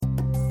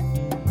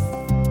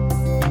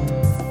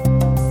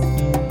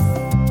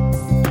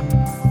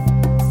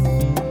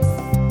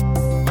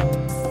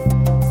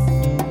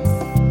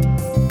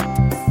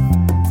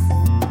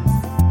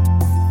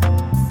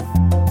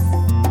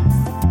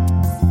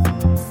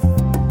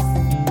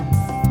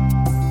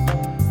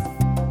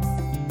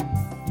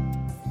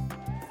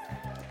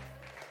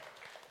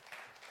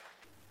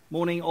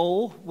Morning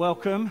all,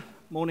 welcome.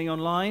 Morning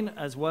online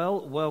as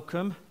well,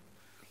 welcome.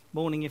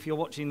 Morning if you're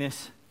watching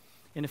this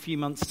in a few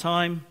months'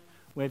 time.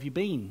 Where have you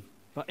been?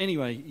 But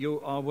anyway,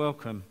 you are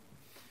welcome.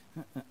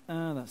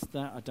 That's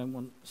that. I don't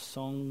want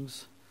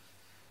songs.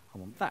 I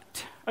want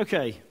that.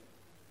 Okay.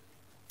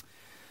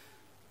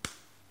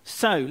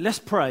 So, let's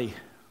pray.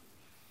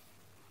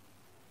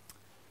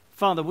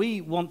 Father, we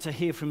want to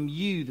hear from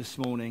you this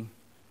morning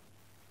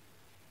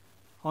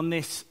on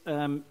this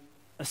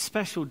a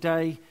special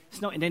day.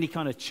 It's not in any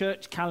kind of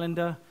church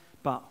calendar,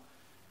 but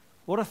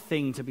what a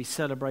thing to be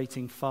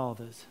celebrating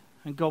fathers.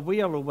 And God,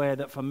 we are aware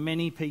that for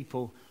many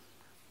people,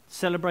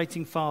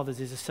 celebrating fathers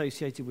is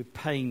associated with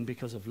pain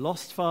because of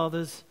lost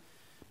fathers,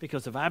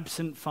 because of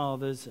absent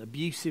fathers,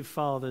 abusive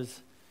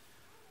fathers,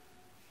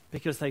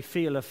 because they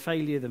feel a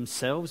failure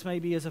themselves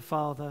maybe as a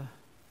father,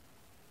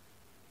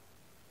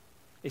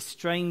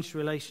 estranged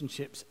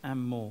relationships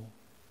and more.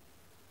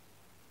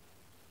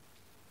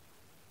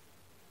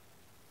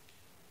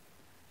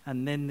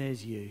 And then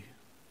there's you.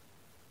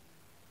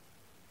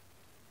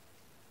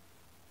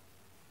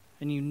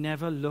 And you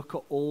never look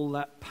at all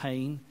that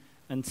pain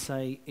and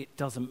say, it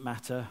doesn't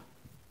matter.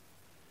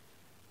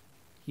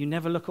 You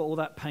never look at all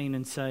that pain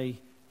and say,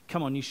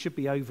 come on, you should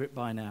be over it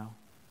by now.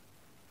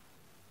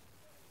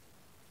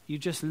 You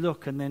just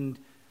look and then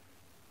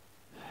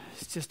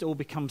it just all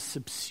becomes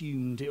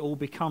subsumed. It all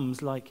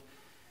becomes like,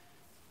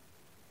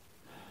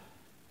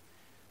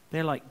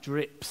 they're like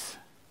drips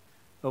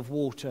of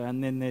water,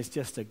 and then there's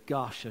just a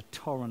gush, a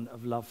torrent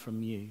of love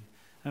from you.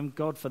 And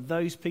God, for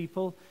those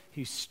people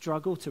who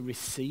struggle to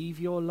receive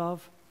your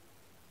love,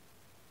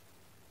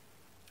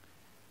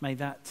 may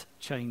that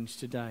change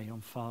today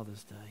on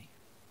Father's Day.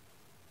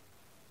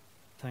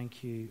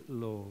 Thank you,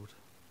 Lord.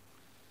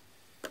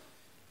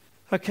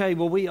 Okay,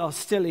 well, we are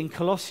still in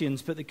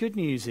Colossians, but the good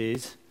news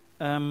is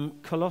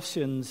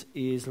Colossians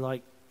is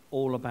like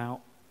all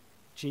about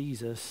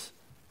Jesus,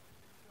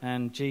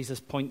 and Jesus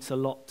points a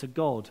lot to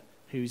God,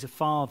 who's a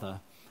father.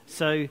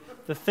 So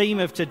the theme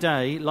of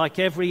today, like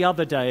every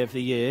other day of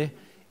the year,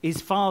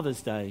 is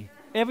Father's Day.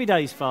 Every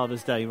day is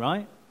Father's Day,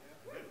 right?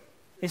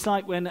 It's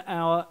like when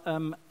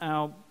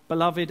our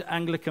beloved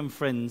Anglican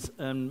friends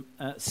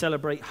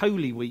celebrate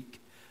Holy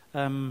Week.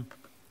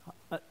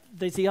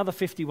 There's the other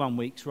 51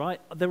 weeks,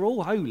 right? They're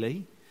all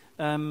holy.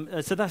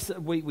 So that's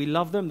we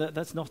love them.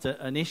 That's not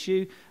an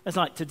issue. It's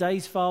like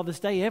today's Father's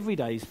Day. Every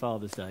day is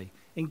Father's Day.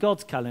 In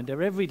God's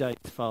calendar, every day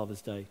is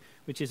Father's Day,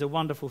 which is a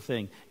wonderful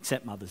thing,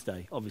 except Mother's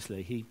Day,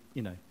 obviously.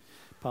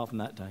 Apart from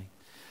that day.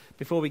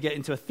 Before we get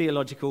into a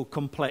theological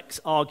complex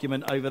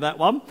argument over that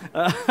one,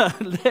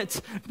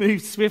 let's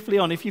move swiftly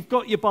on. If you've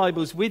got your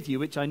Bibles with you,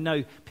 which I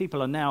know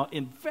people are now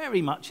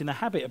very much in the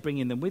habit of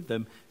bringing them with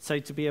them, so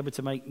to be able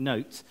to make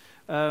notes,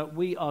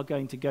 we are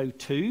going to go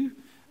to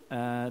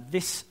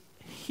this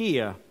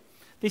here.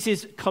 This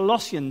is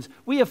Colossians.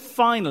 We have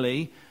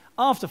finally,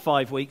 after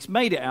 5 weeks,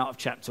 made it out of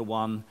chapter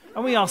 1,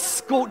 and we are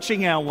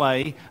scorching our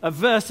way, a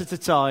verse at a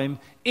time,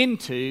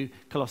 into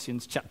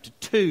Colossians chapter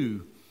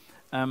 2.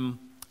 I'm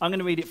going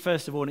to read it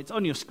first of all, and it's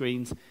on your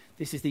screens.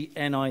 This is the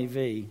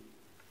NIV.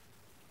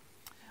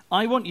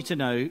 I want you to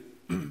know,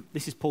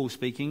 this is Paul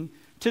speaking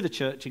to the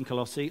church in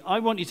Colossae, I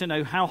want you to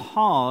know how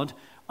hard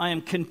I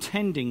am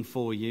contending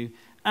for you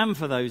and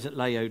for those at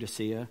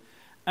Laodicea,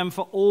 and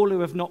for all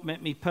who have not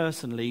met me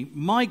personally.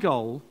 My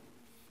goal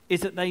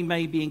is that they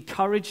may be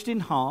encouraged in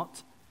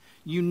heart,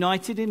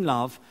 united in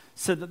love,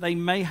 so that they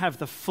may have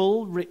the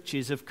full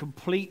riches of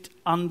complete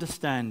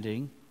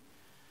understanding,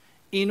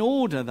 in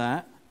order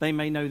that they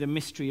may know the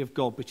mystery of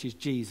God, which is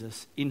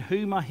Jesus, in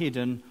whom are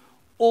hidden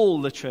all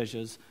the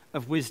treasures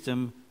of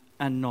wisdom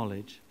and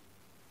knowledge.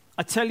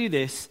 I tell you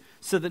this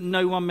so that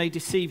no one may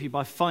deceive you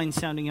by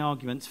fine-sounding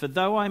arguments, for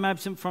though I am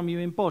absent from you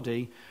in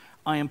body,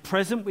 I am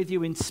present with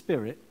you in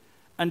spirit,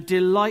 and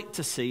delight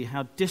to see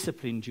how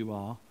disciplined you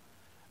are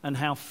and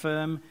how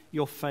firm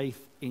your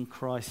faith in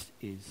Christ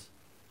is.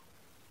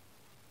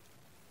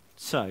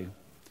 So,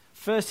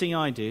 first thing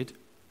I did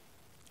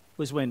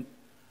was went,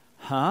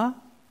 huh?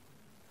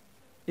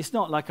 It's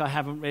not like I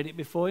haven't read it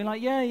before. You're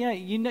like, yeah,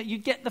 you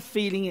get the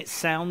feeling it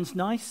sounds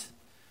nice,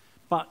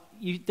 but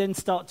you then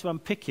start to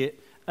unpick it,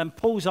 and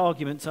Paul's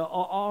arguments are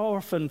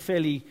often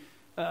fairly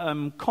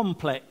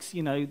complex.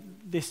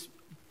 This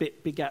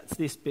bit begats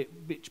this bit,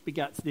 which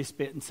begats this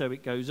bit, and so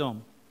it goes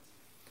on.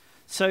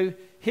 So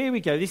here we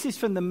go. This is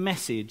from the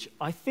Message.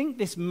 I think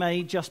this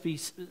may just be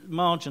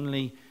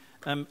marginally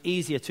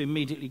easier to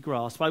immediately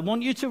grasp. I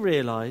want you to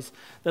realize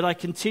that I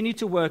continue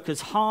to work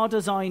as hard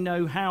as I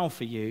know how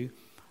for you,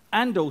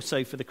 and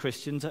also for the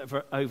Christians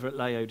over at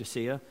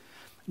Laodicea.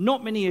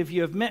 Not many of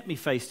you have met me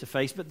face to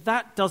face, but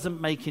that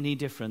doesn't make any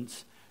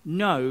difference.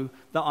 Know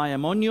that I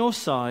am on your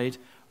side,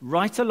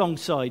 right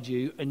alongside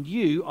you, and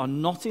you are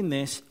not in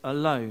this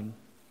alone.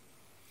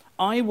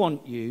 I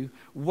want you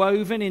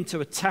woven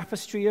into a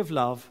tapestry of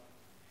love,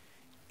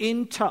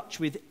 in touch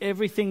with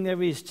everything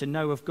there is to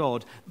know of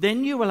God.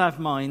 Then you will have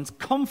minds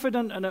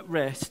confident and at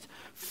rest,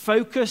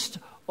 focused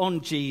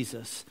on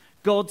Jesus,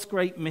 God's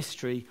great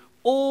mystery,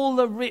 all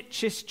the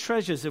richest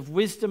treasures of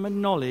wisdom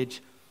and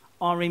knowledge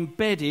are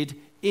embedded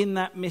in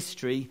that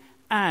mystery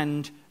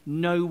and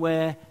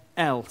nowhere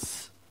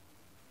else.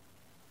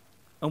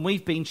 And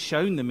we've been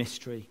shown the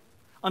mystery.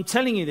 I'm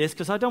telling you this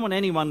because I don't want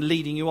anyone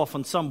leading you off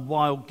on some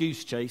wild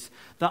goose chase,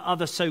 that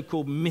other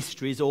so-called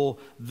mysteries or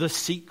the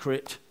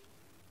secret.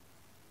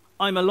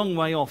 I'm a long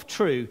way off,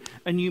 true,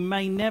 and you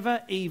may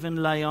never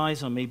even lay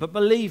eyes on me. But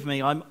believe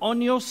me, I'm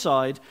on your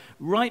side,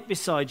 right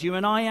beside you,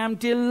 and I am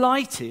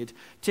delighted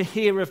to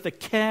hear of the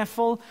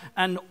careful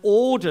and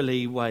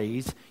orderly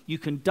ways you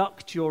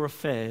conduct your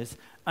affairs,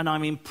 and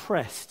I'm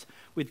impressed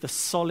with the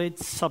solid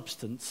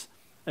substance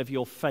of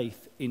your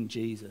faith in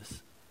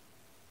Jesus.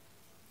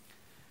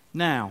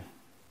 Now,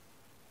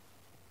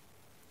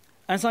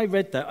 as I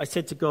read that, I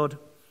said to God,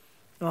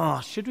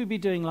 should we be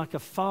doing like a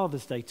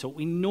Father's Day talk?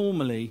 We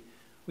normally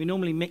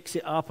mix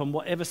it up, and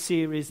whatever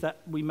series that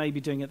we may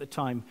be doing at the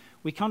time,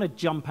 we kind of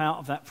jump out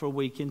of that for a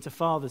week into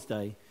Father's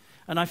Day.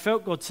 And I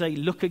felt God say,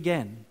 look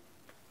again.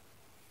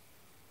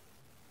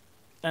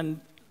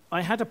 And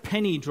I had a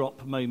penny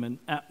drop moment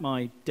at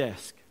my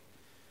desk.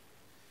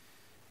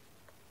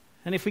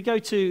 And if we go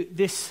to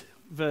this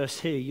verse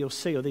here, you'll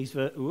see, or these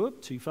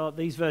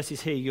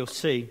verses here, you'll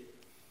see.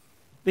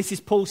 This is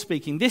Paul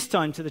speaking, this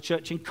time to the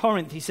church in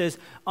Corinth. He says,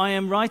 I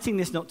am writing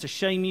this not to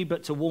shame you,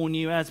 but to warn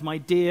you as my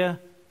dear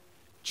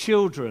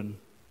children.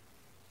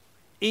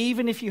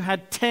 Even if you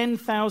had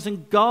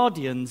 10,000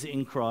 guardians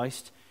in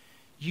Christ,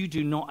 you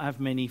do not have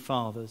many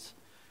fathers.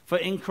 For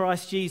in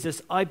Christ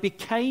Jesus, I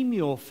became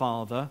your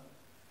father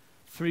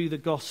through the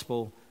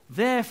gospel.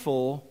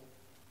 Therefore,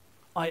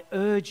 I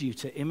urge you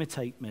to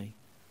imitate me.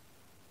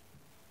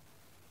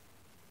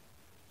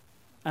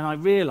 And I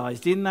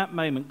realized in that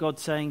moment, God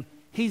saying,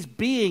 he's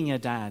being a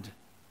dad.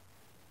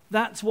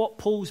 That's what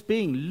Paul's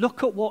being.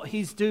 Look at what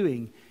he's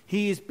doing.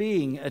 He is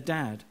being a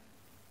dad.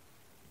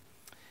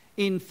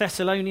 In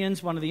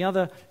Thessalonians, one of the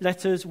other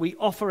letters, we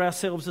offer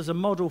ourselves as a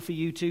model for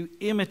you to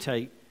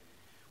imitate.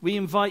 We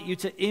invite you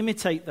to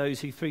imitate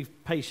those who through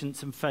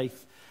patience and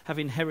faith have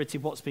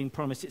inherited what's been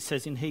promised, it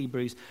says in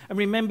Hebrews. And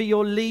remember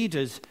your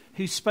leaders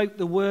who spoke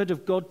the word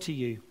of God to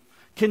you.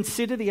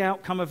 Consider the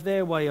outcome of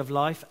their way of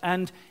life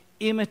and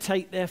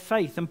imitate their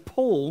faith. And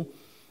Paul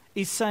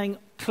is saying,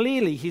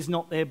 clearly he's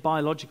not their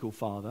biological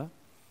father,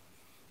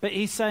 but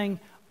he's saying,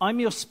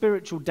 I'm your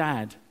spiritual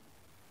dad.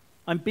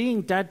 I'm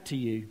being dad to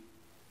you.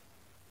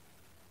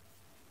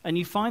 And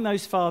you find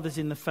those fathers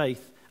in the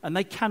faith, and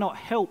they cannot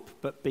help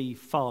but be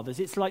fathers.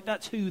 It's like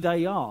that's who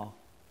they are.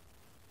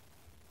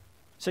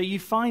 So you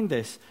find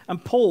this.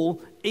 And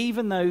Paul,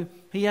 even though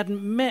he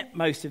hadn't met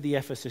most of the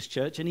Ephesus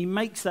church, and he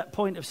makes that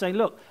point of saying,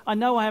 look, I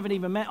know I haven't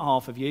even met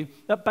half of you,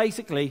 but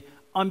basically,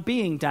 I'm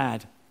being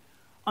dad.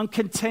 I'm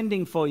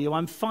contending for you.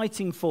 I'm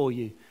fighting for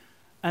you.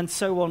 And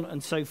so on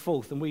and so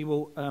forth. And we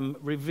will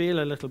reveal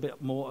a little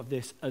bit more of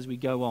this as we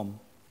go on.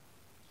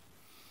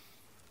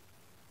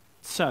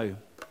 So,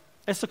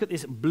 let's look at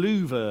this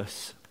blue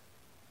verse.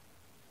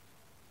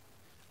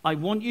 I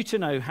want you to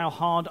know how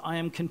hard I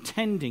am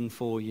contending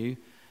for you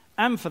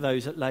and for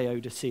those at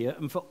Laodicea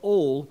and for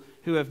all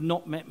who have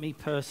not met me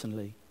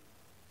personally.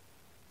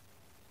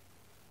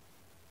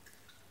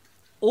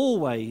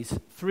 Always,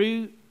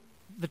 through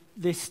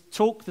this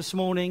talk this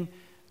morning,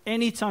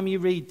 anytime you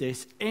read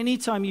this,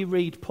 anytime you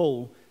read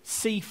Paul,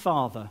 see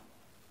Father.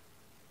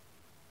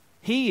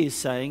 He is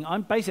saying,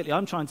 I'm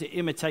trying to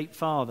imitate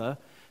Father.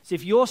 So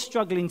if you're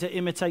struggling to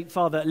imitate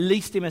Father, at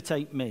least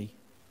imitate me.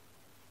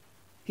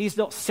 He's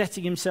not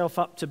setting himself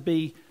up to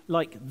be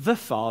like the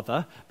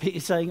Father, but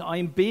he's saying,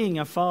 I'm being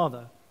a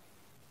father.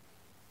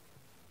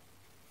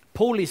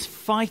 Paul is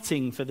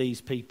fighting for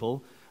these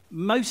people,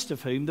 most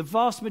of whom, the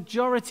vast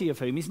majority of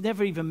whom, he's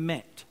never even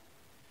met.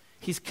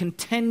 He's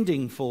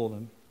contending for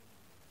them.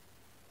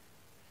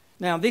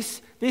 Now,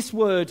 this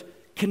word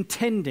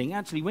contending,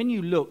 actually, when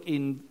you look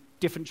in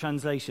different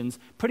translations,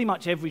 pretty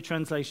much every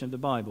translation of the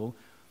Bible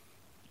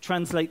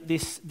translate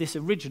this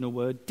original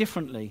word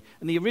differently.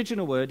 And the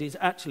original word is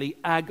actually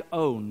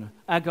agon.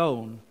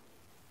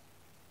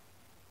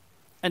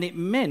 And it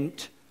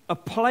meant a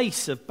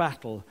place of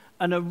battle,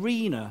 an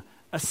arena,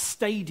 a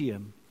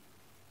stadium,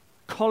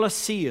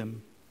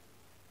 Colosseum.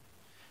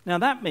 Now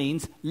that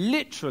means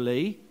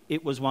literally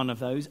it was one of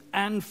those,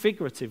 and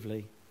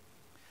figuratively.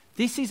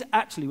 This is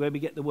actually where we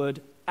get the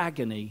word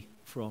agony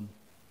from.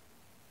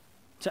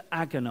 To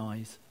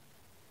agonize.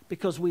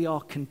 Because we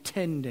are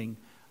contending.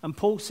 And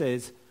Paul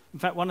says, in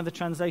fact, one of the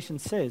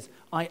translations says,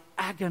 I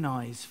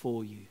agonize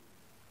for you.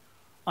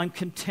 I'm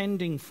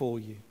contending for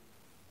you.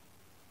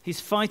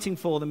 He's fighting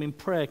for them in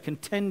prayer,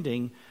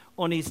 contending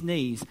on his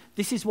knees.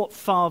 This is what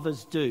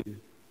fathers do.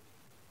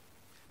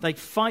 They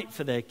fight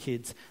for their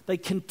kids. They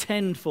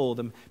contend for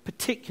them,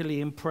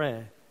 particularly in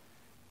prayer.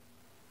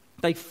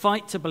 They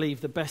fight to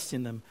believe the best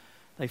in them.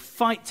 They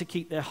fight to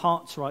keep their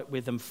hearts right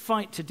with them,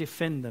 fight to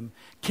defend them,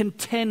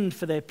 contend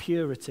for their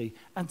purity,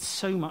 and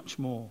so much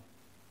more.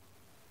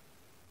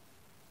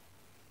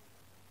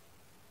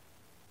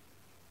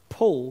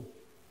 Paul,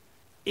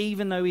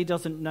 even though he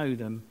doesn't know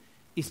them,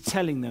 is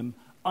telling them,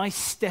 I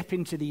step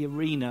into the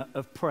arena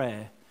of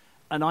prayer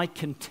and I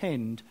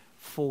contend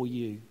for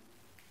you.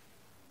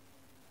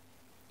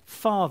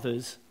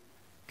 fathers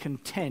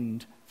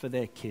contend for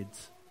their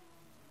kids.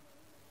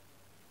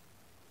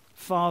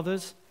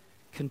 Fathers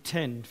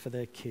contend for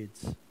their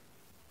kids.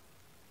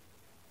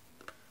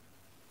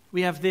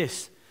 We have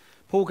this.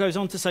 Paul goes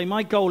on to say,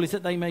 my goal is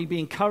that they may be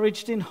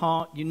encouraged in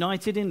heart,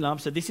 united in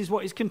love. So this is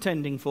what he's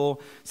contending for.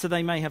 So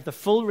they may have the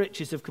full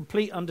riches of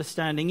complete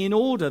understanding, in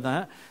order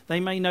that they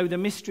may know the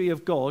mystery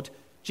of God,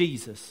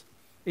 Jesus,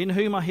 in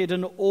whom are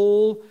hidden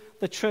all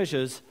the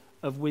treasures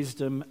of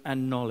wisdom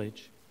and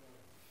knowledge.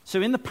 So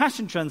in the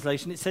Passion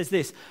Translation, it says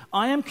this: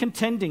 I am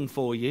contending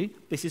for you,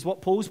 this is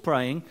what Paul's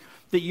praying,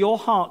 that your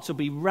hearts will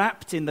be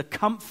wrapped in the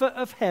comfort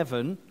of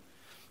heaven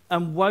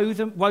and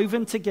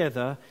woven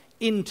together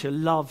into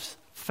love's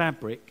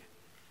fabric.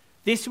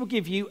 This will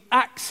give you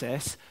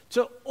access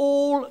to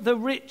all the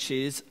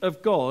riches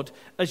of God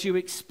as you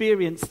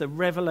experience the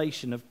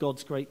revelation of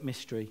God's great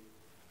mystery,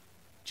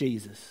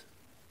 Jesus.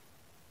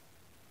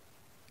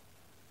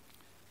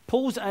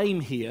 Paul's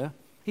aim here,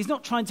 he's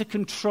not trying to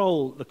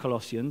control the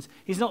Colossians.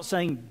 He's not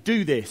saying,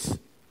 do this.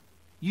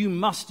 You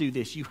must do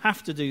this. You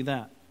have to do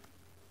that.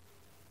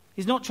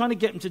 He's not trying to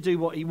get them to do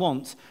what he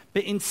wants,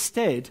 but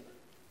instead,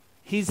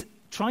 he's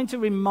trying to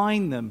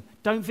remind them,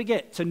 don't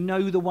forget to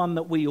know the one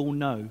that we all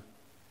know.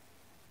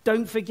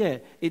 Don't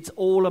forget, it's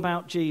all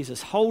about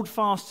Jesus. Hold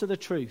fast to the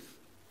truth.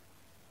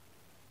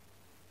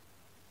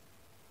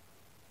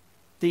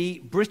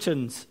 The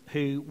Britons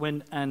who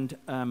went and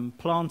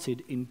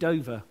planted in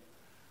Dover,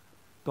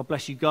 God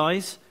bless you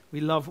guys, we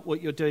love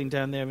what you're doing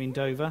down there in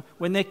Dover.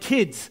 When their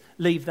kids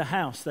leave the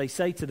house, they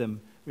say to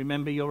them,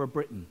 remember you're a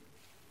Briton.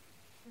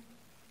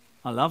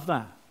 I love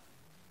that.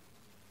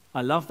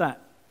 I love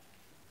that.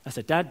 That's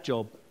a dad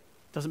job.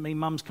 Doesn't mean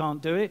mums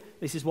can't do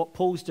it. This is what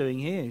Paul's doing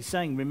here. He's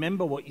saying,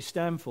 remember what you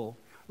stand for.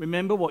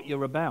 Remember what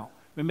you're about.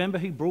 Remember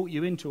who brought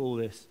you into all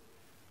this.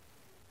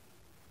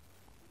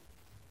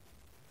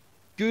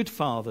 Good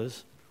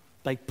fathers,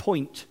 they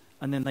point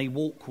and then they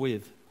walk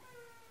with.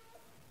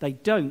 They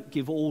don't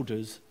give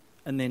orders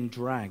and then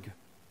drag.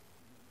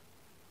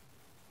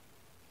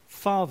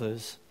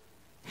 Fathers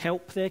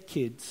help their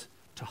kids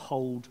to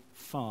hold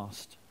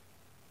fast.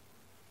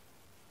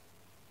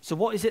 So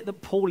what is it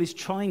that Paul is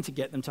trying to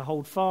get them to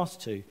hold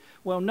fast to?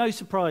 Well, no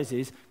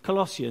surprises.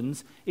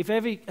 Colossians. If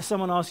ever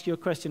someone asks you a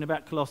question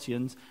about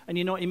Colossians and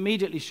you're not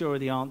immediately sure of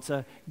the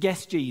answer,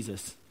 guess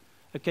Jesus.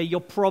 Okay, you're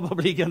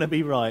probably going to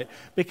be right,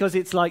 because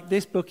it's like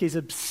this book is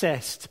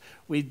obsessed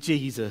with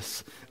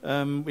Jesus,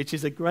 which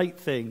is a great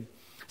thing.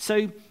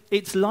 So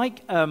it's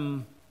like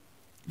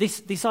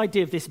this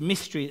idea of this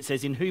mystery, it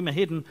says, in whom are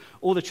hidden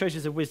all the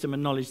treasures of wisdom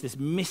and knowledge, this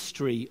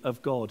mystery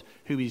of God,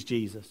 who is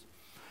Jesus.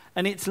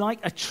 And it's like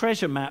a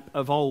treasure map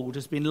of old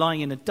has been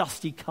lying in a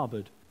dusty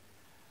cupboard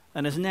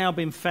and has now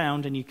been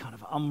found, and you kind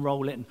of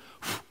unroll it and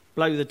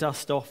blow the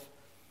dust off.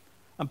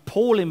 And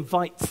Paul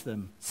invites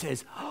them,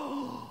 says,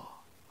 oh,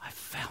 I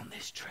found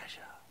this treasure.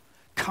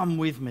 Come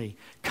with me.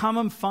 Come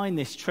and find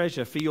this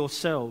treasure for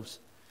yourselves.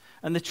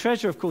 And the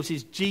treasure, of course,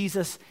 is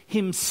Jesus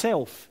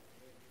himself.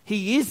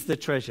 He is the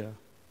treasure.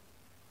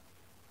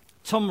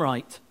 Tom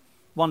Wright,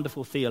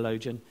 wonderful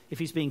theologian, if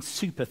he's being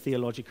super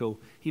theological,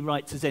 he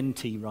writes as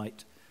N.T.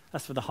 Wright.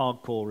 That's for the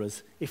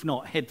hardcorers. If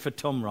not, head for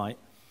Tom Wright.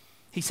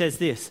 He says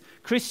this: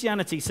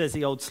 Christianity, says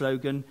the old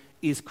slogan,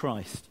 is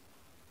Christ.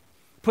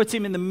 Put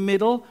him in the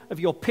middle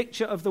of your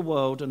picture of the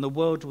world and the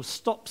world will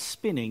stop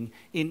spinning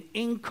in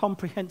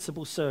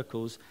incomprehensible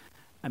circles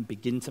and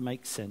begin to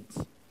make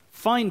sense.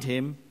 Find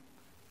him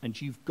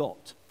and you've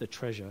got the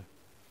treasure.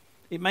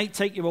 It may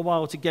take you a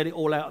while to get it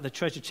all out of the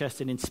treasure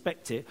chest and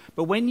inspect it,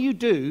 but when you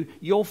do,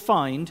 you'll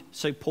find,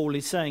 so Paul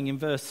is saying in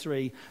verse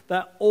 3,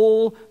 that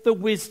all the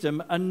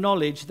wisdom and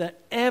knowledge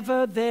that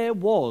ever there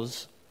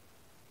was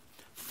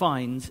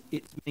finds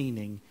its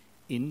meaning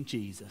in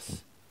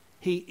Jesus.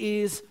 He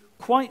is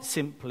quite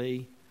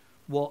simply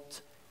what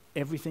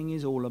everything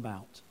is all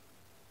about.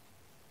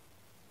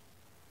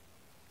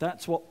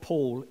 That's what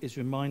Paul is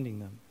reminding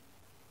them.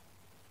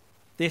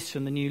 This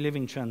from the New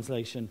Living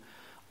Translation.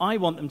 I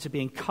want them to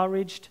be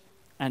encouraged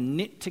and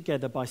knit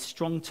together by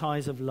strong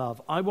ties of love.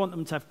 I want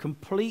them to have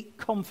complete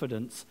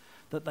confidence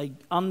that they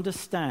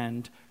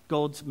understand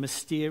God's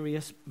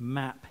mysterious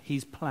map,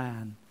 his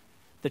plan,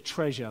 the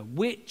treasure,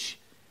 which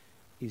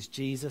is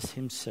Jesus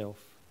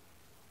himself.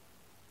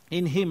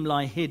 In him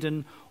lie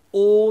hidden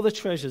all the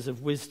treasures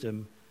of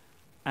wisdom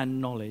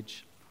and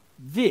knowledge.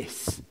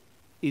 This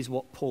is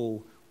what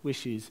Paul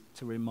wishes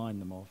to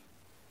remind them of,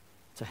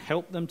 to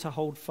help them to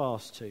hold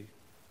fast to.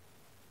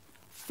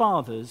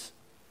 Fathers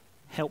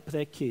help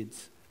their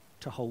kids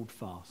to hold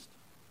fast.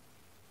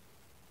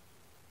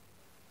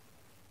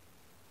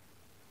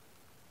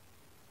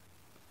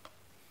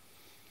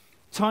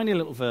 Tiny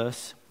little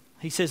verse.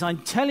 He says, I'm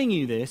telling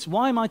you this.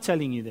 Why am I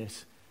telling you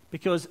this?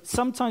 Because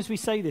sometimes we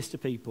say this to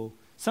people.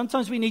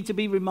 Sometimes we need to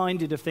be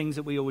reminded of things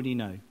that we already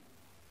know.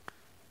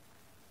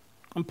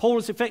 And Paul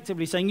is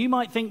effectively saying, you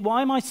might think,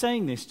 why am I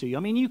saying this to you? I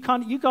mean, you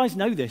guys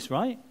know this,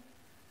 right?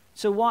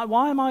 So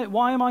why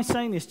am I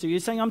saying this to you?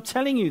 He's saying, I'm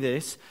telling you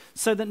this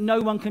so that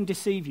no one can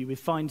deceive you with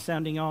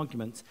fine-sounding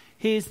arguments.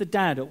 Here's the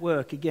dad at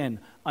work again.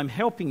 I'm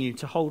helping you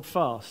to hold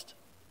fast.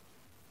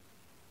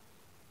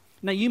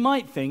 Now, you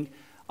might think,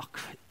 oh,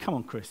 come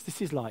on, Chris,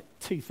 this is like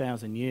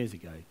 2,000 years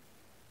ago.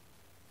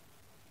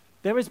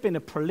 There has been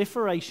a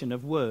proliferation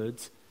of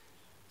words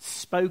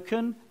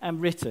spoken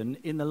and written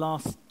in the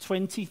last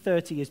 20,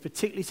 30 years,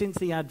 particularly since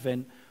the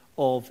advent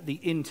of the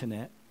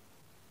internet.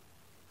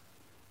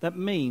 That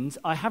means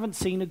I haven't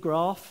seen a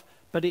graph,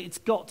 but it's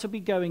got to be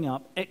going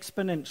up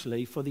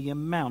exponentially for the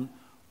amount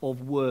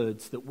of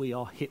words that we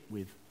are hit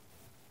with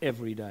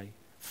every day.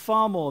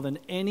 Far more than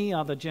any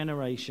other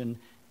generation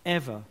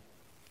ever.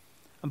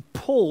 And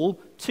Paul,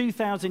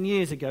 2,000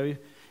 years ago,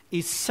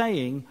 is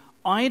saying,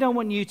 I don't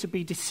want you to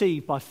be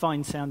deceived by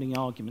fine-sounding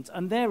arguments.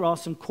 And there are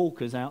some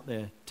corkers out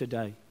there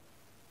today.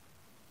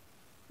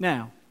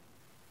 Now,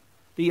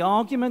 the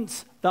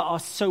arguments that are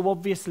so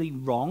obviously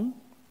wrong,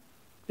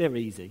 they're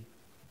easy.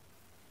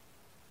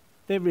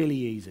 They're really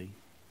easy.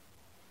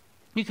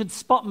 You can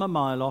spot them a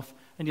mile off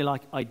and you're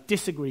like, I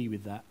disagree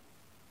with that.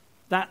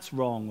 That's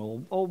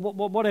wrong, or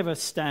whatever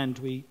stand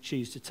we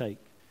choose to take.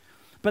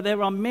 But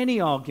there are many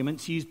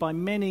arguments used by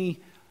many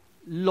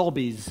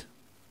lobbies,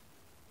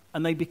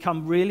 and they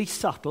become really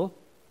subtle.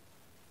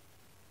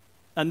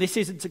 And this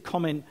isn't to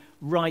comment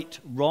right,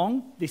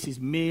 wrong. This is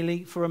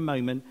merely for a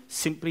moment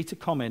simply to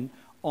comment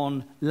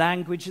on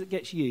language that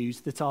gets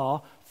used that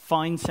are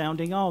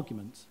fine-sounding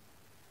arguments.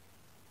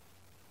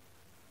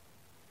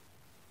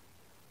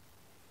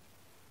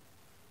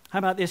 How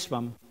about this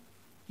one?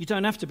 You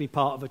don't have to be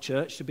part of a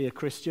church to be a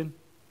Christian.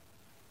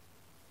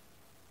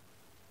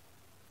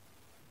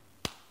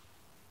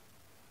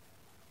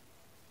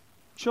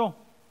 Sure.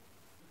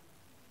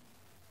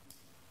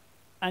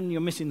 And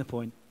you're missing the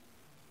point.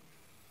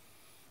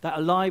 That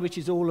a lie which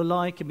is all a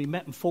lie can be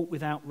met and fought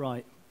with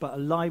outright, but a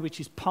lie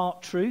which is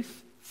part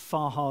truth,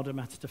 far harder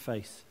matter to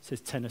face, says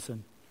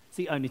Tennyson. It's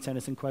the only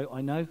Tennyson quote I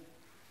know.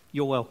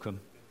 You're welcome.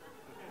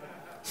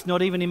 It's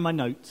not even in my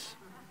notes.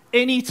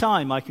 Any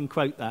time I can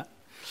quote that.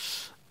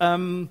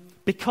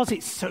 Because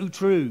it's so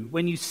true.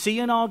 When you see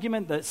an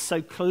argument that's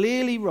so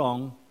clearly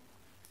wrong,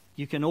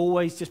 you can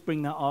always just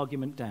bring that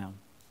argument down.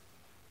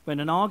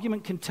 When an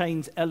argument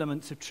contains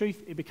elements of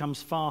truth, it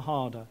becomes far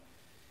harder.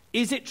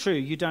 Is it true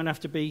you don't have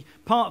to be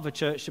part of a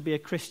church to be a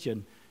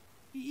Christian?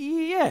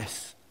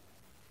 Yes.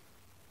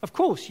 Of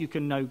course you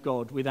can know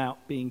God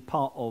without being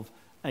part of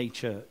a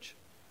church.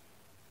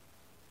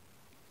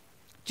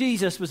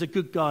 Jesus was a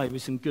good guy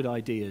with some good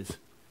ideas.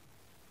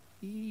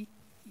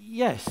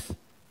 Yes.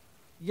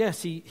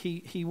 Yes,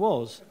 he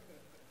was.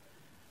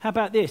 How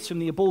about this from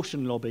the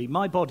abortion lobby?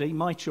 My body,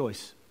 my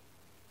choice.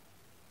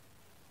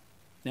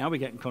 Now we're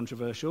getting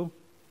controversial.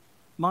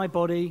 My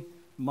body,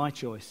 my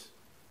choice.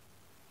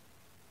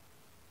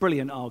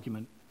 Brilliant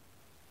argument.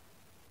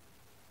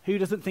 Who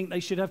doesn't think they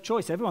should have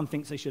choice? Everyone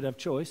thinks they should have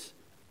choice.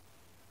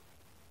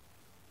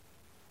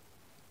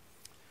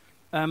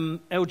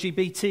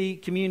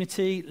 LGBT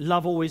community,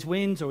 love always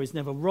wins or is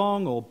never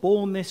wrong or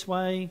born this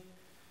way.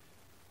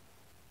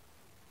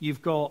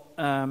 You've got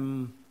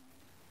the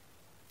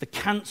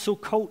cancel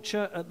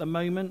culture at the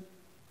moment.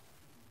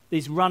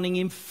 There's running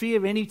in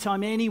fear.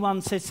 Anytime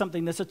anyone says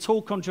something that's at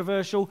all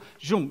controversial,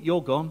 zoom,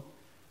 you're gone.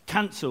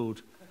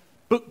 Cancelled.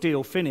 Book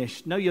deal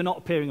finished. No, you're not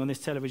appearing on this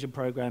television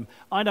program.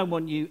 I don't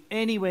want you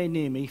anywhere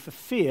near me for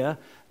fear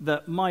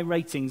that my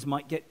ratings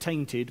might get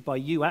tainted by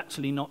you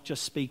actually not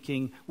just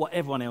speaking what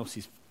everyone else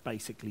is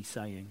basically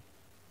saying.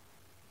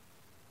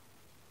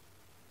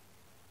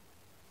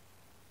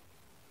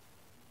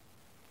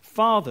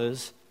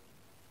 Fathers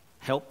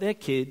help their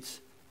kids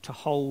to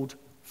hold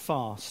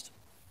fast.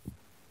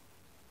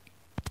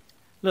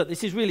 Look,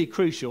 this is really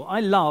crucial. I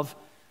love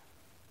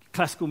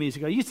classical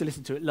music. I used to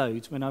listen to it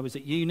loads when I was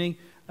at uni,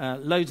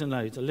 loads and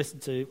loads.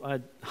 I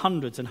had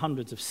hundreds and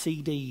hundreds of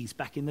CDs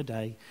back in the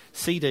day,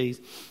 CDs.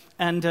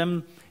 And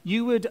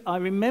I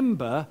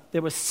remember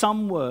there were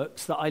some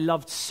works that I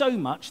loved so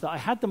much that I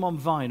had them on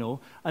vinyl,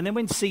 and then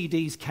when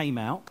CDs came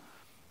out,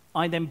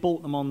 I then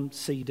bought them on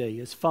CD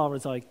as far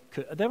as I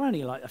could. There were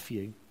only like a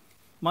few.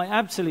 My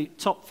absolute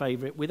top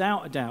favourite,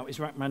 without a doubt, is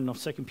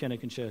Rachmaninoff's Second Piano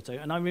Concerto.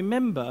 And I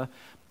remember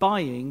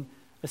buying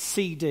a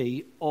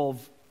CD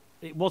of,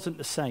 it wasn't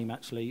the same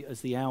actually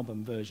as the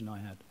album version I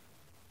had.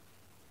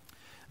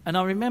 And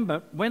I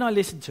remember when I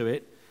listened to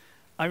it,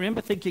 I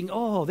remember thinking,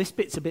 oh, this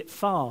bit's a bit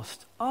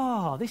fast.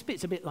 Oh, this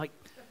bit's a bit like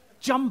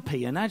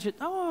jumpy and agitated.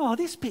 Oh,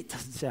 this bit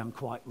doesn't sound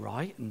quite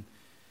right. And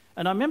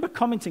I remember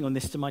commenting on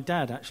this to my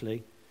dad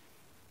actually.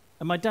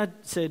 And my dad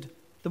said,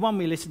 the one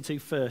we listen to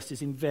first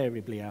is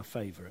invariably our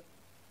favourite.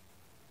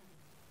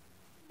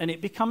 And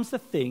it becomes the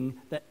thing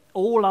that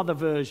all other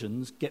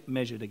versions get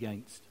measured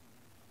against.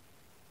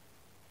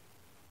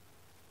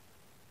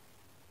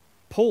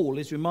 Paul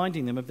is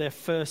reminding them of their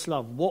first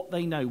love, what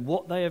they know,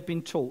 what they have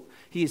been taught.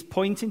 He is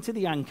pointing to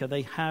the anchor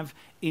they have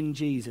in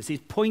Jesus. He's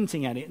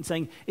pointing at it and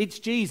saying, it's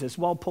Jesus,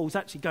 while Paul's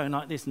actually going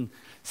like this and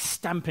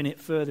stamping it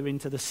further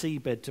into the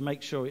seabed to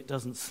make sure it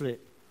doesn't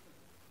slip.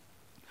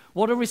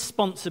 What a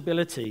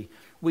responsibility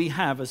we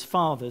have as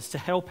fathers to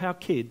help our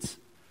kids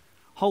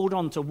hold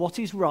on to what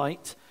is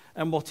right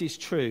and what is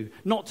true.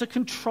 Not to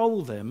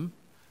control them,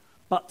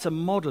 but to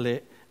model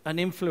it and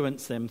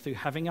influence them through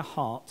having a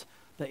heart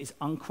that is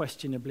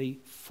unquestionably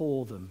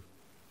for them.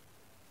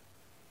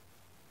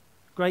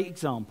 Great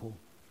example.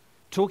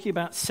 Talking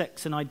about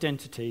sex and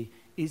identity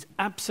is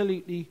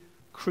absolutely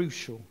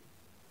crucial.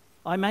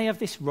 I may have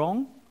this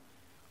wrong,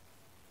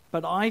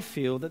 but I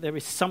feel that there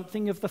is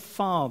something of the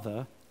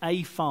father,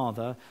 a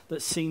father,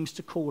 that seems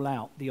to call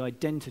out the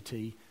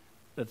identity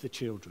of the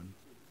children.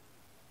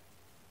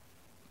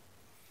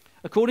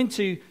 According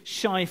to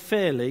Shai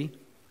Fairley,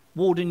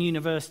 Warden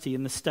University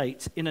in the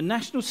States, in a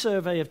national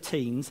survey of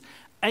teens,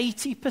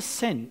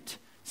 80%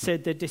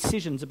 said their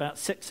decisions about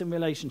sex and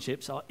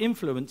relationships are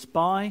influenced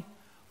by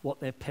what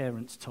their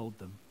parents told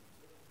them.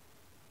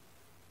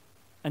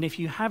 And if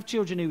you have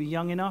children who are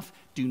young enough,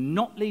 do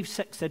not leave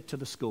sex ed to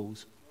the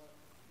schools.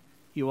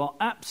 You are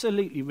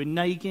absolutely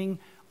reneging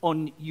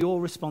on your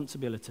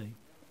responsibility.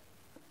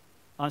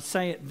 I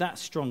say it that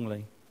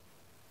strongly.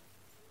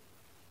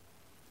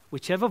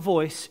 Whichever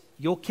voice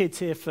your kids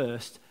hear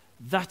first,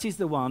 that is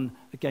the one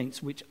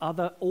against which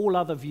all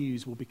other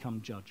views will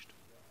become judged.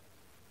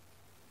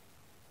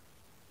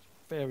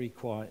 Very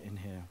quiet in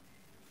here.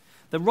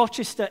 The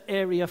Rochester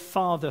Area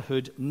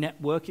Fatherhood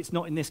Network, it's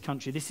not in this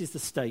country, this is the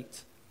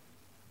States.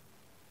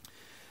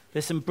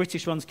 There's some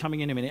British ones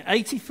coming in a minute.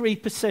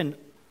 83%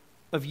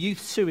 of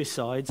youth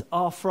suicides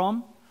are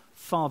from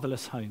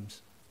fatherless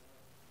homes.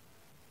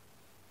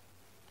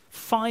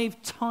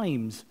 5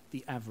 times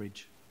the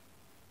average.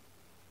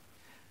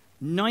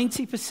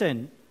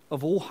 90%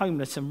 of all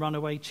homeless and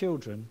runaway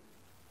children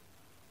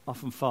are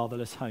from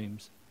fatherless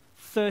homes.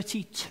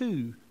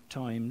 32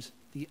 times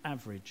the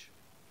average.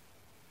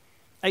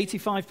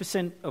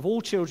 85% of all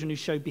children who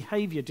show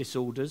behaviour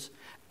disorders,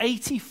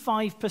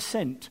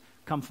 85%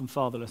 come from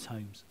fatherless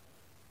homes.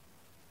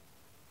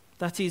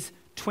 That is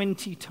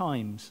 20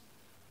 times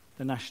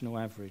the national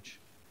average.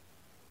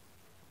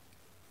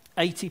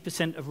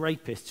 80% of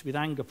rapists with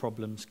anger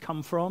problems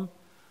come from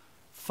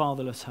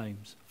fatherless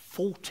homes.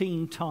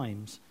 14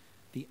 times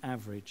the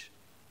average.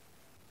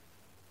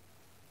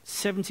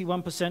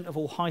 71% of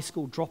all high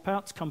school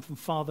dropouts come from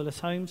fatherless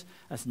homes.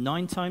 That's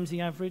 9 times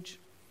the average.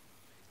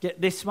 Get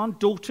this one,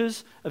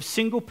 daughters of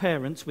single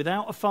parents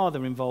without a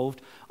father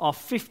involved are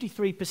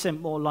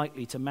 53% more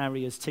likely to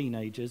marry as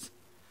teenagers.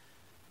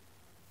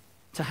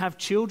 To have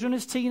children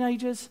as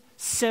teenagers,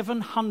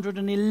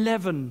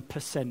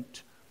 711%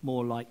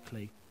 more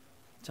likely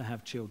to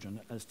have children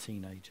as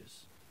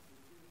teenagers.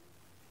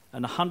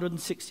 And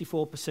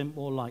 164%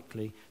 more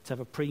likely to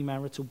have a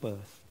premarital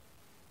birth.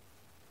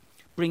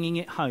 Bringing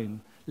it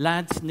home.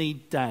 Lads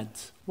need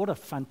dads. What a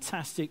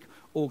fantastic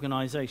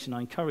organisation.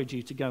 I encourage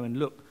you to go and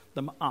look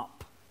them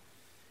up.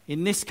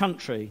 In this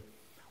country,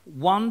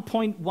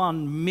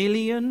 1.1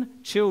 million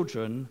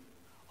children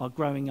are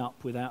growing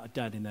up without a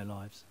dad in their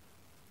lives.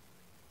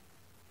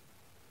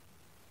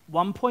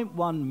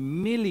 1.1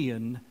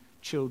 million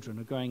children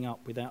are growing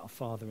up without a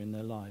father in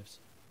their lives.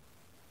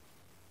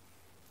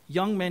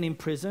 Young men in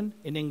prison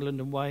in England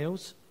and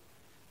Wales,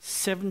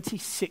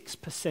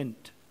 76%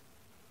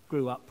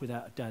 grew up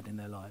without a dad in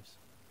their lives.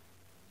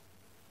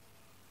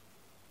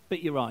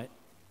 But you're right,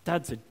 they're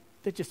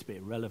just a bit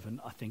irrelevant.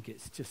 I think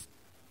it's just,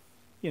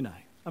 they're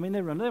a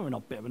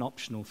bit of an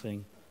optional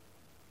thing.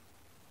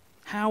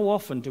 How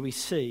often do we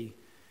see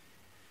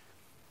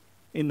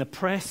in the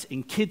press,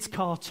 in kids'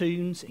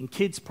 cartoons, in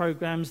kids'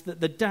 programs, that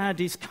the dad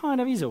he's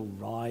all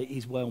right,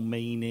 he's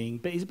well-meaning,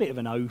 but he's a bit of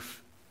an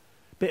oaf,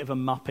 a bit of a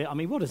muppet. I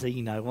mean, what does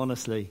he know,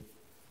 honestly?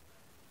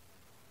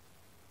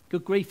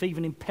 Good grief,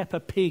 even in Peppa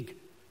Pig,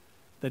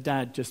 the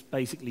dad just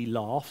basically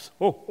laughs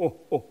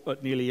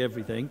at nearly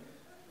everything.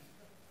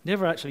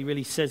 Never actually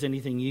really says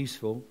anything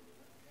useful.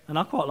 And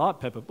I quite like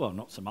Peppa, well,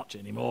 not so much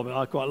anymore, but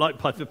I quite like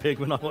Peppa Pig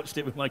when I watched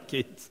it with my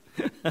kids.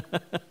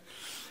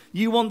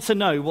 You want to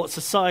know what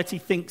society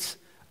thinks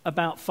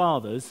about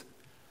fathers?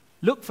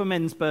 Look for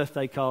men's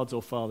birthday cards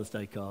or Father's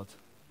Day cards.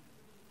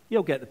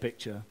 You'll get the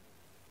picture.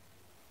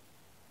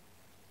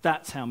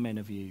 That's how men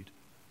are viewed.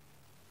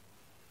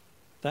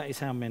 That is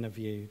how men are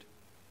viewed.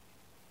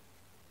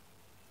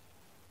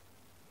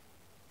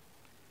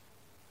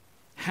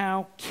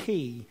 How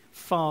key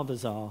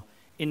fathers are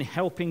in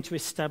helping to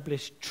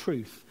establish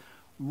truth,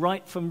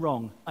 right from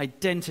wrong,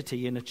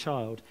 identity in a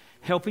child,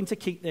 helping to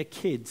keep their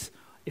kids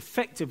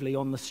effectively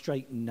on the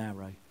straight and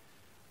narrow,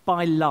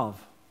 by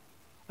love.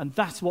 And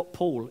that's what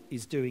Paul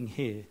is doing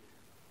here.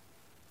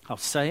 I'll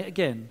say it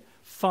again.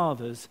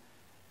 Fathers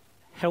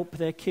help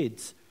their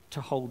kids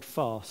to hold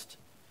fast.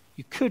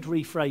 You could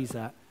rephrase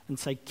that and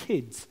say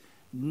kids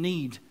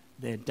need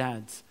their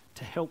dads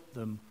to help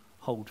them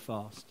hold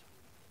fast.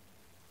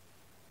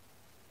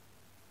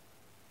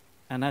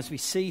 And as we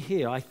see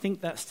here, I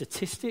think that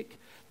statistic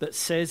that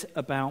says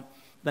about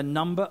the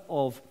number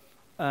of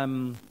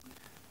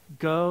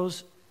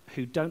girls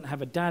who don't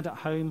have a dad at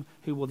home,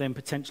 who will then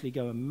potentially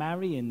go and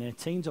marry in their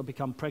teens or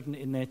become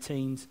pregnant in their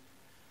teens,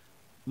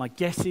 my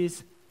guess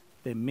is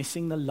they're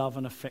missing the love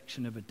and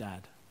affection of a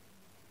dad.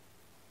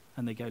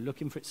 and they go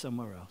looking for it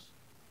somewhere else.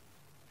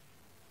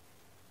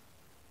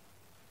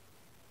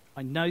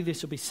 I know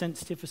this will be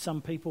sensitive for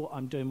some people.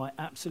 I'm doing my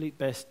absolute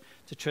best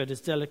to tread as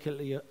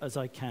delicately as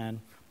I can.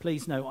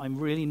 Please know I'm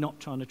really not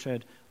trying to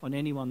tread on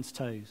anyone's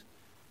toes.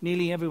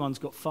 Nearly everyone's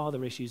got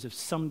father issues of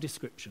some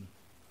description.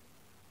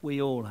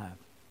 We all have.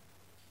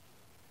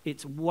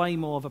 It's way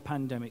more of a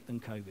pandemic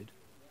than COVID.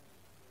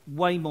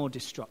 Way more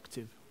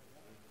destructive.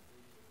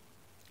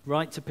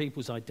 Right to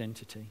people's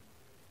identity.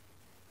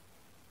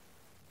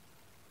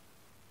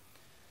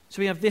 So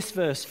we have this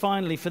verse,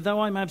 finally, for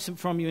though I'm absent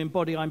from you in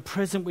body, I'm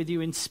present with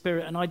you in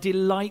spirit, and I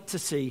delight to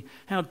see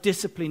how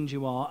disciplined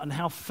you are and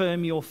how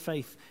firm your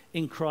faith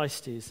in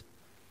Christ is.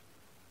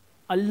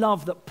 I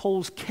love that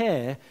Paul's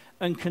care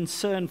and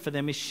concern for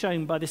them is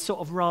shown by this sort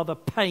of rather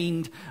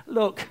pained,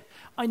 look,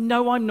 I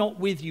know I'm not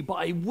with you, but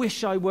I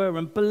wish I were,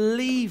 and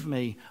believe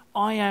me,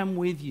 I am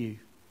with you.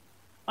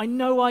 I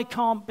know I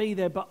can't be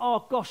there, but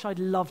oh gosh, I'd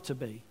love to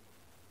be.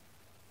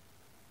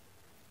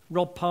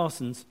 Rob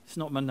Parsons, it's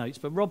not my notes,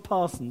 but Rob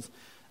Parsons,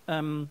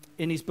 in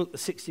his book, The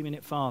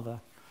 60-Minute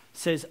Father,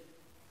 says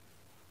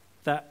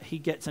that he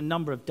gets a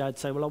number of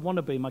dads say, well, I want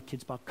to be my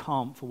kids, but I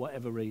can't for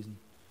whatever reason.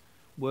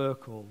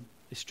 Work or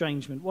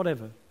estrangement,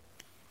 whatever.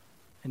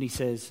 And he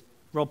says,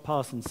 Rob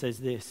Parsons says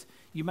this,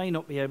 you may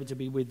not be able to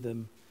be with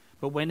them,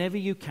 but whenever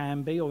you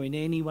can be or in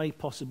any way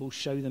possible,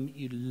 show them that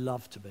you'd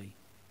love to be.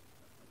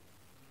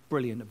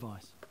 Brilliant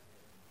advice.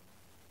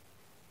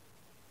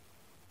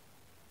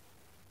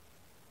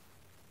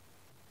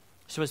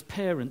 So as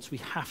parents, we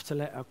have to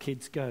let our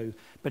kids go,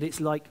 but it's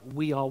like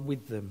we are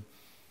with them.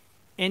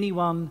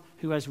 Anyone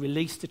who has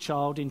released a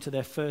child into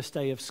their first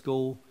day of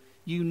school,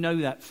 you know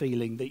that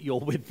feeling that you're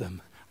with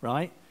them,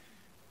 right?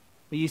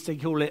 We used to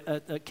call it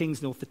at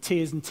Kingsnorth the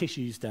Tears and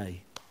Tissues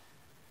Day.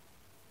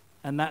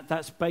 And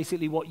that's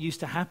basically what used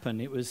to happen.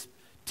 It was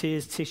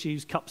tears,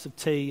 tissues, cups of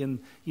tea, and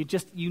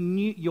you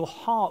knew your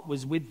heart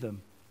was with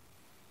them.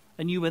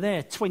 And you were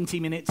there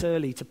 20 minutes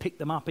early to pick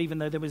them up, even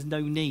though there was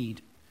no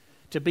need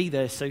to be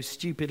there so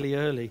stupidly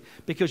early,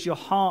 because your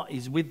heart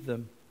is with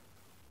them.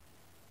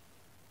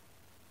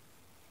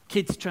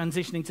 Kids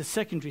transitioning to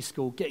secondary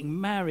school,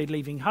 getting married,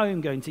 leaving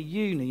home, going to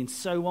uni, and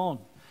so on.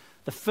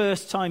 The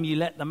first time you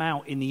let them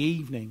out in the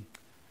evening.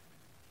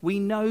 We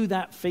know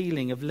that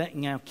feeling of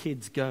letting our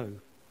kids go.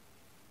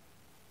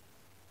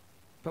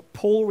 But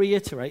Paul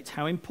reiterates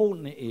how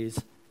important it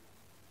is.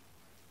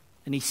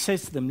 And he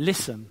says to them,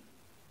 listen,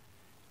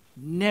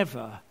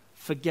 never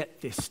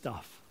forget this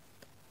stuff.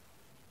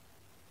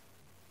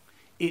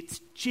 It's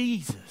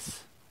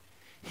Jesus.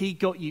 He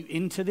got you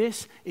into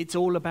this. It's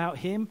all about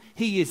him.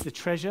 He is the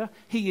treasure.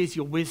 He is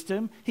your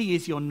wisdom. He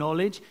is your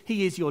knowledge.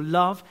 He is your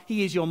love.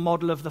 He is your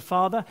model of the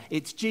Father.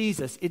 It's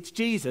Jesus. It's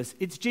Jesus.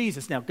 It's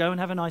Jesus. Now go and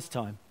have a nice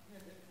time.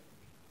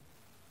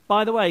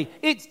 By the way,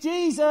 it's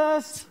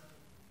Jesus.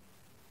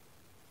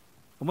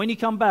 And when you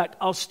come back,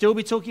 I'll still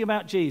be talking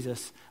about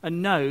Jesus.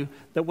 And know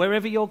that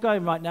wherever you're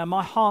going right now,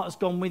 my heart has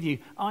gone with you.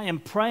 I am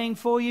praying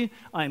for you.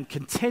 I am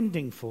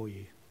contending for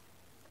you.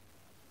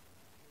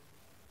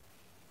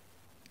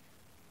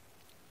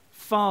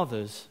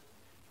 Fathers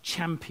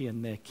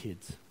champion their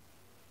kids.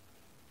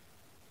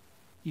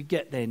 You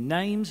get their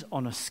names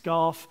on a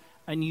scarf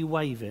and you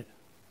wave it.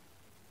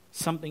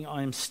 Something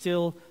I am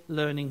still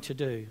learning to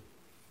do.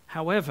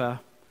 However,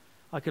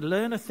 I could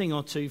learn a thing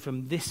or two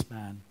from this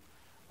man.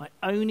 I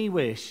only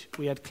wish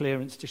we had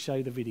clearance to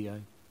show the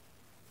video.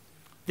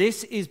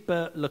 This is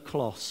Bert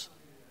Laclos.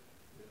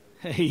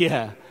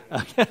 Yeah.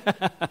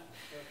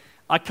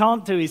 I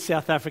can't do his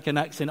South African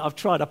accent. I've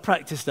tried. I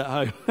practiced at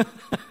home.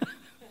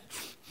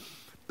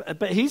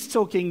 But he's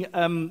talking,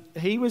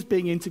 he was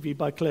being interviewed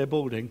by Claire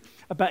Balding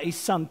about his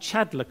son,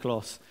 Chad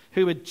Laclos,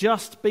 who had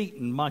just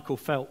beaten Michael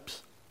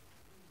Phelps.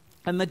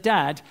 And the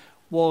dad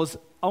was,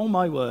 oh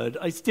my word,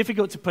 it's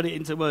difficult to put it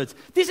into words.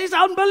 This is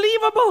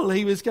unbelievable,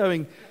 he was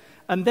going.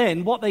 And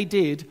then what they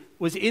did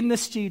was in the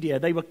studio,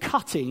 they were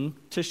cutting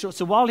to shots.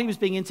 So while he was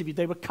being interviewed,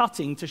 they were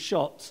cutting to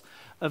shots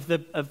of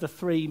the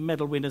three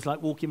medal winners,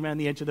 like walking around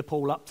the edge of the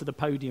pool up to the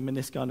podium and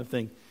this kind of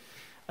thing.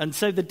 And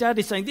so the dad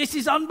is saying, this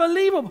is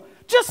unbelievable.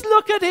 Just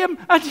look at him,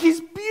 and he's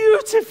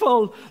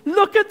beautiful.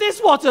 Look at this,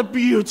 what a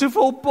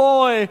beautiful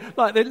boy.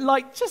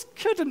 Just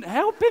couldn't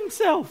help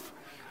himself.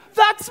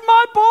 That's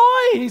my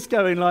boy. He's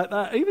going like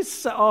that. He was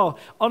so,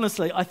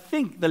 honestly, I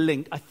think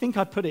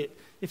I put it,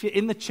 if you're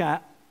in the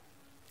chat,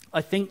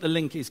 I think the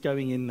link is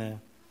going in there.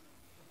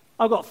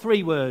 I've got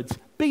 3 words.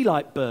 Be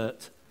like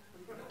Bert.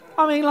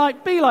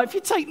 If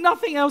you take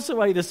nothing else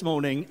away this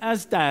morning,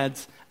 as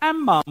dads and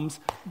mums,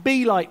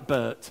 be like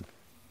Bert.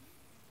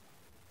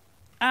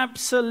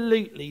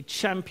 Absolutely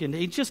championed.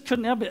 He just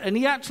couldn't help it. And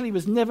he actually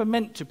was never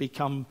meant to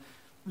become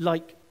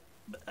like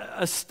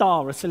a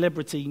star, a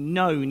celebrity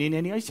known in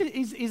any...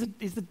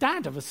 He's the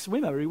dad of a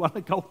swimmer who won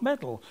a gold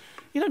medal.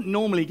 You don't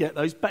normally get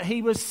those, but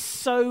he was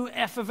so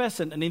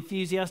effervescent and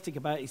enthusiastic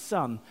about his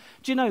son.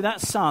 Do you know that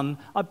son,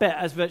 I bet,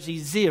 has virtually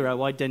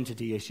 0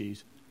 identity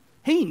issues.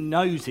 He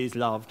knows he's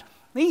loved.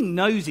 He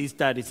knows his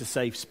dad is a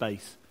safe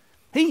space.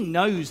 He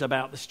knows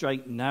about the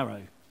straight and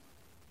narrow.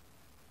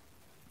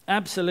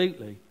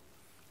 Absolutely.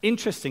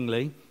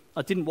 Interestingly,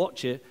 I didn't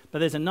watch it, but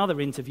there's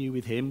another interview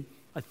with him,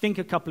 I think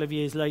a couple of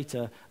years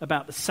later,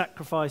 about the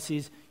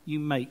sacrifices you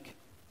make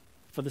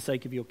for the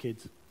sake of your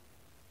kids.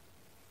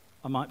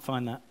 I might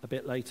find that a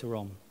bit later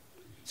on.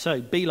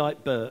 So, be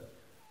like Bert.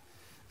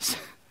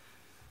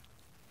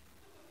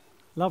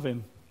 Love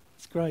him.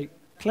 It's great.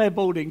 Claire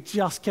Balding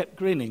just kept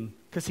grinning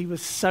because he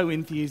was so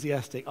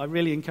enthusiastic. I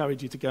really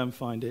encourage you to go and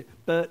find it.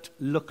 Bert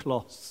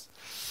Luklos.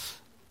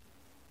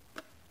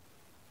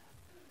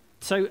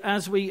 So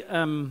as we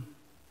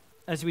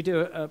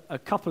do a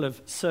couple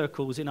of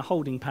circles in a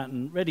holding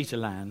pattern ready to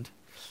land,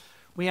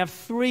 we have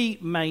three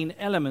main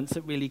elements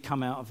that really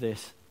come out of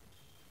this.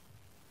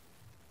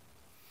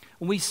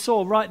 And we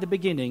saw right at the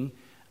beginning,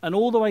 and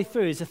all the way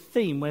through is a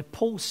theme where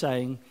Paul's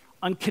saying,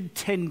 I'm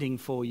contending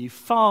for you.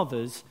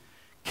 Fathers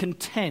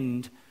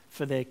contend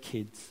for their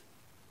kids.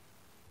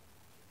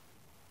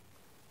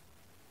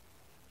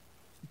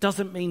 It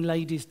doesn't mean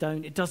ladies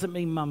don't. It doesn't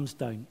mean mums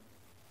don't.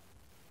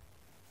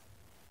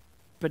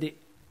 But it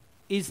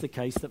is the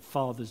case that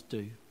fathers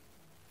do.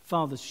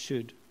 Fathers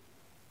should.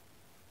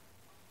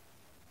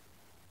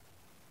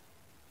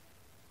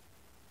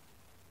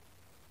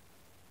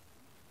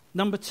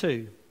 Number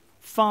 2,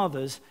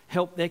 fathers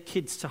help their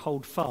kids to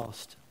hold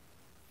fast.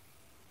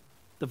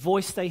 The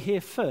voice they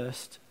hear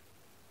first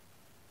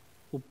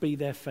will be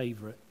their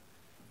favourite.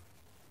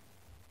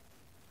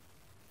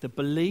 The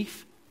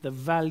belief, the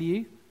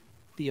value,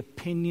 the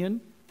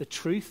opinion, the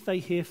truth they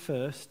hear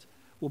first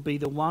will be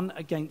the one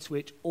against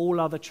which all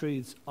other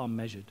truths are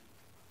measured.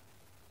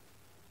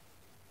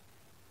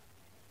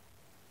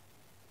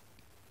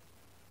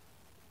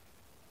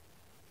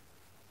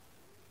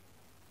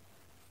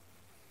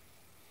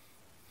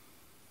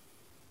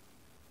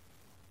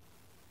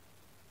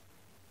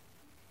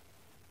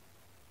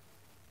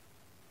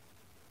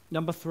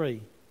 Number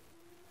 3,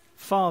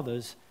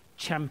 fathers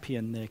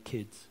champion their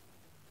kids.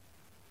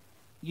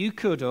 You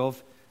could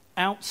have,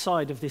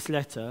 outside of this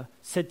letter,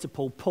 said to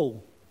Paul,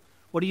 Paul,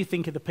 what do you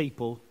think of the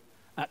people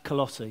at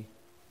Colossae?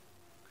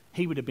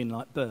 He would have been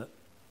like Bert.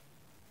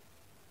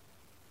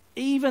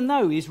 Even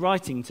though he's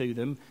writing to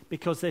them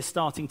because they're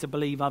starting to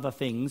believe other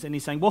things, and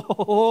he's saying,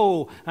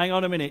 whoa, hang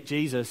on a minute,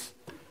 Jesus.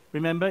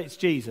 Remember, it's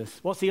Jesus.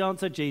 What's the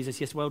answer?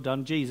 Jesus. Yes, well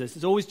done, Jesus.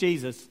 It's always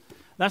Jesus.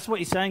 That's what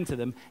he's saying to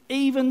them.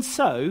 Even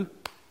so,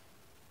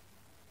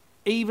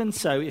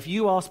 if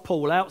you ask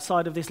Paul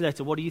outside of this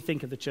letter, what do you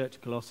think of the church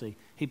at Colossae?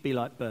 He'd be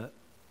like Bert.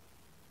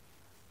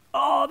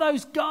 Oh,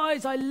 those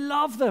guys, I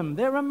love them.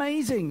 They're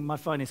amazing, my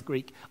finest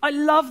Greek. I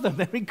love them.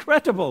 They're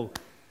incredible.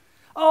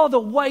 Oh, the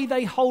way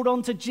they hold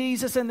on to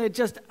Jesus and they're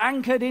just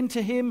anchored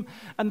into him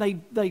and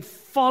they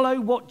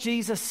follow what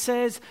Jesus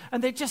says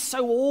and they're just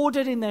so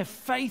ordered in their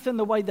faith and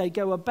the way they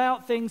go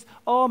about things.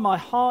 Oh, my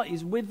heart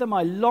is with them.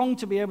 I long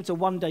to be able to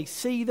one day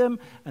see them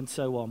and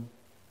so on.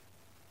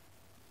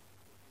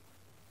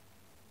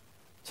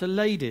 So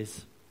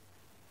ladies,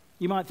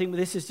 you might think, well,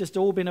 this has just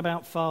all been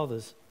about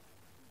fathers.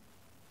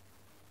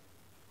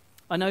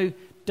 I know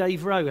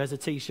Dave Rowe has a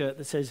T-shirt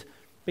that says,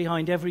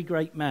 behind every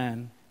great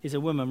man is a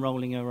woman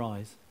rolling her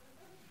eyes.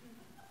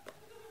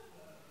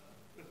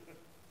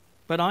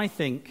 But I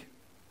think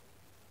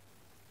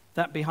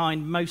that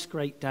behind most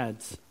great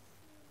dads,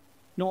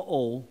 not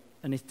all,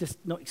 and it's just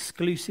not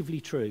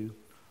exclusively true,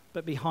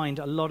 but behind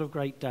a lot of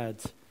great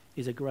dads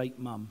is a great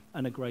mum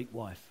and a great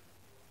wife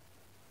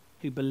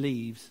who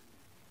believes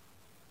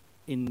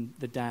in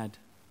the dad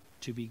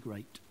to be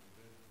great.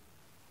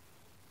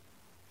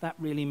 That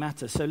really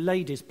matters. So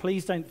ladies,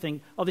 please don't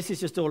think, oh, this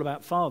is just all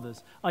about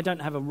fathers. I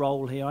don't have a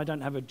role here. I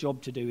don't have a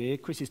job to do here.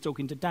 Chris is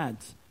talking to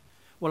dads.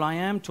 Well, I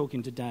am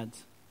talking to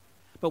dads.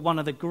 But one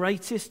of the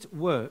greatest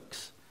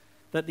works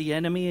that the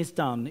enemy has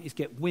done is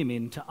get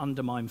women to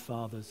undermine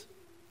fathers.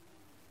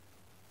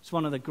 It's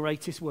one of the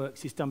greatest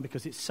works he's done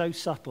because it's so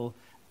subtle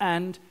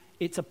and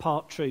it's a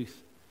part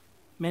truth.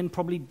 Men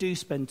probably do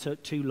spend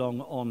too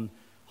long on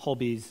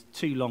hobbies,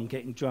 too long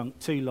getting drunk,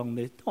 too long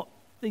this.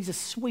 These are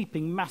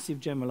sweeping, massive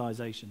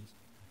generalizations.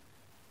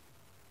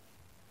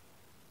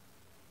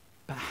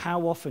 But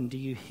how often do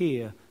you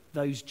hear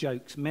those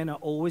jokes? Men are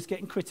always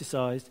getting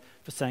criticized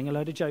for saying a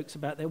load of jokes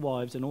about their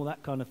wives and all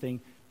that kind of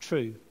thing.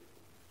 True.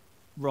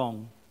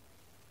 Wrong.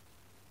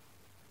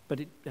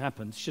 But it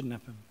happens, shouldn't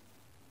happen.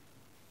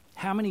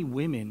 How many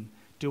women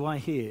do I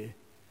hear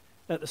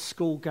at the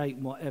school gate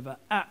and whatever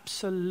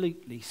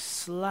absolutely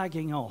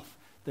slagging off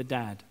the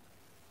dad?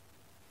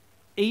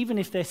 Even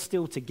if they're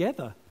still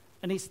together.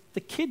 And the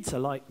kids are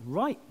like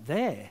right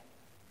there.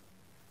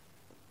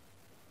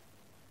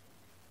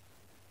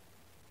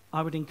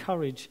 I would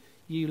encourage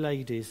you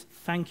ladies,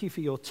 thank you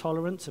for your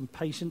tolerance and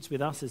patience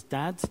with us as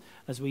dads,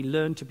 as we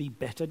learn to be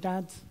better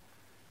dads.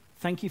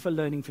 Thank you for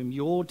learning from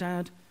your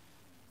dad.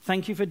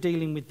 Thank you for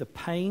dealing with the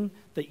pain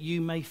that you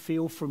may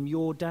feel from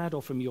your dad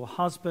or from your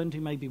husband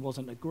who maybe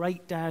wasn't a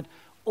great dad.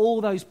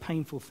 All those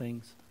painful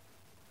things.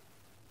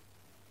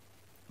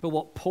 But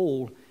what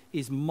Paul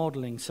is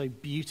modeling so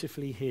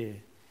beautifully here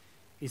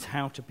is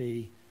how to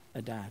be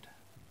a dad.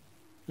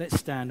 Let's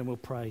stand and we'll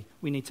pray.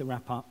 We need to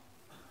wrap up.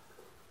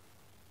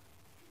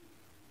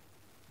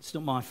 It's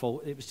not my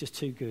fault. It was just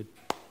too good.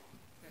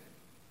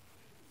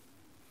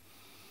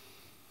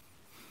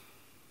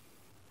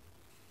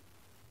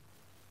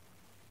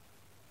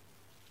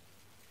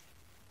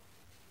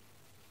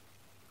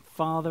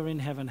 Father in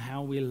heaven,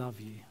 how we love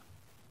you.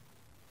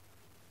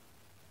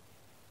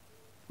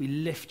 We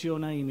lift your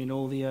name in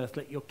all the earth.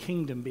 Let your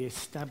kingdom be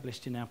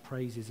established in our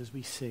praises as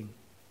we sing.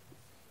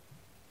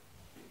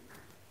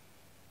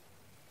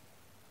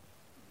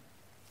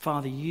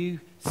 Father,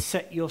 you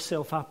set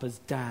yourself up as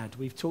Dad.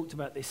 We've talked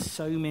about this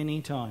so many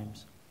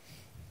times.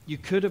 You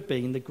could have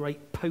been the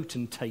great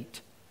potentate.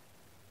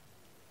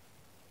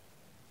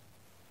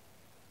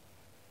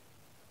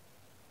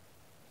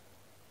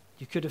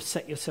 You could have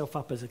set yourself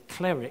up as a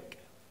cleric,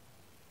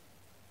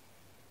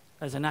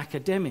 as an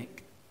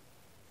academic,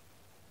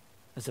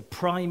 as a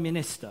prime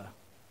minister,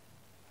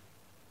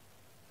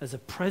 as a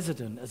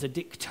president, as a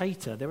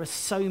dictator. There are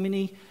so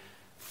many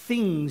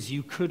things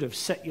you could have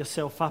set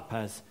yourself up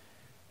as.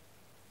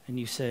 And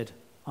you said,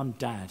 I'm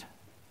Dad.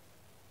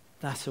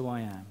 That's who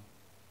I am.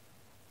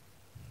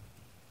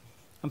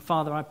 And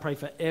Father, I pray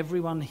for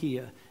everyone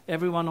here,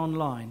 everyone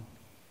online,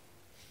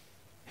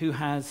 who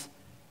has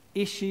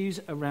issues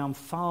around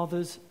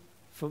fathers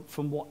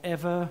from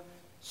whatever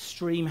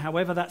stream,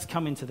 however that's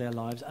come into their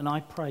lives. And I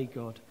pray,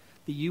 God,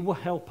 that you will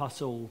help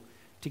us all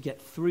to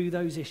get through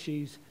those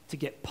issues, to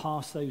get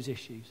past those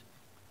issues,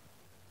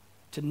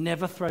 to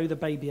never throw the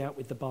baby out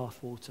with the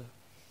bathwater.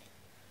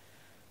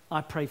 I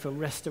pray for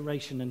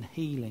restoration and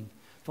healing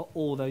for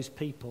all those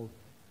people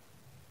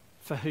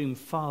for whom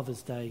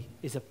Father's Day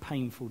is a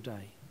painful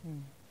day.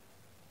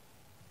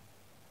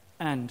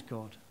 And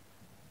God,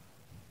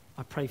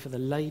 I pray for the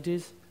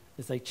ladies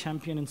as they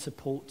champion and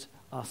support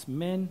us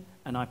men,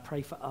 and I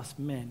pray for us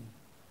men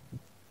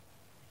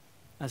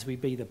as we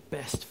be the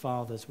best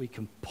fathers we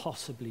can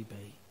possibly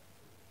be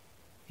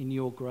in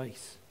your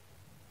grace.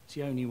 It's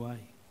the only way.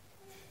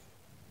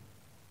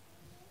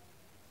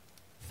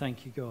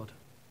 Thank you, God.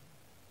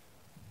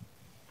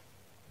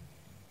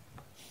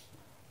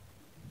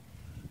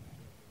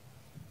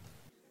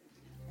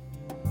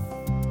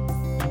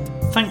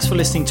 Thanks for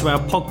listening to our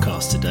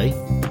podcast today,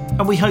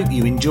 and we hope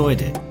you enjoyed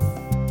it.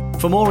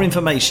 For more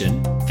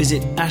information,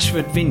 visit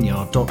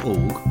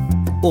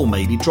ashfordvineyard.org, or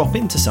maybe drop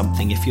into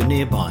something if you're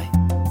nearby.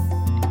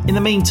 In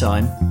the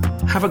meantime,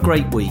 have a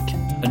great week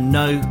and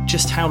know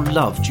just how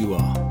loved you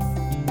are.